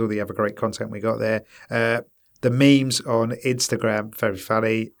 as well as all the other great content we got there. The memes on Instagram, very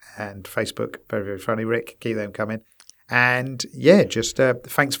funny, and Facebook, very, very funny. Rick, keep them coming. And just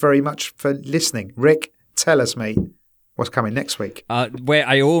thanks very much for listening. Rick, tell us, mate, what's coming next week? Where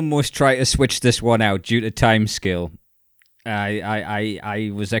I almost try to switch this one out due to time scale.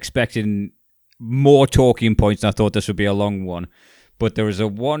 I was expecting more talking points, and I thought this would be a long one. But there was a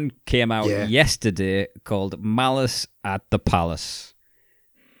one came out yesterday called Malice at the Palace.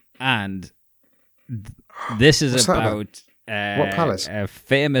 And this is about what palace? A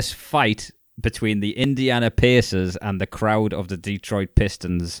famous fight between the Indiana Pacers and the crowd of the Detroit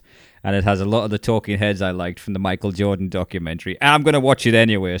Pistons. And it has a lot of the talking heads I liked from the Michael Jordan documentary. And I'm going to watch it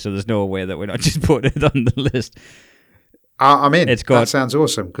anyway, so there's no way that we're not just putting it on the list. I'm in. That sounds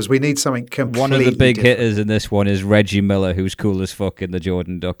awesome because we need something completely One of the big different. hitters in this one is Reggie Miller, who's cool as fuck in the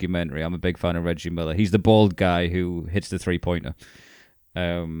Jordan documentary. I'm a big fan of Reggie Miller. He's the bald guy who hits the 3-pointer.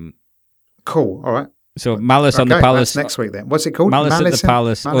 Cool. All right. So Malice on the Palace. That's next week then. What's it called? Malice at the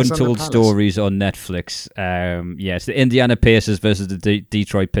Palace, Untold Stories on Netflix. It's the Indiana Pacers versus the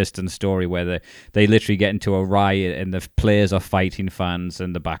Detroit Pistons story where they literally get into a riot and the players are fighting fans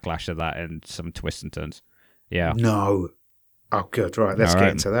and the backlash of that and some twists and turns. Yeah. No. Oh, good. Right. Let's get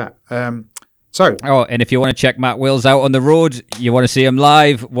into that. And if you want to check Matt Wills out on the road, you want to see him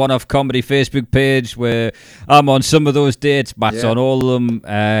live, One Off Comedy Facebook page where I'm on some of those dates. Matt's on all of them.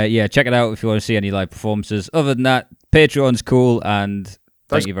 Check it out if you want to see any live performances. Other than that, Patreon's cool, and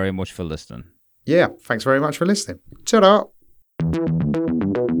thank you very much for listening. Yeah, thanks very much for listening. Ta-da!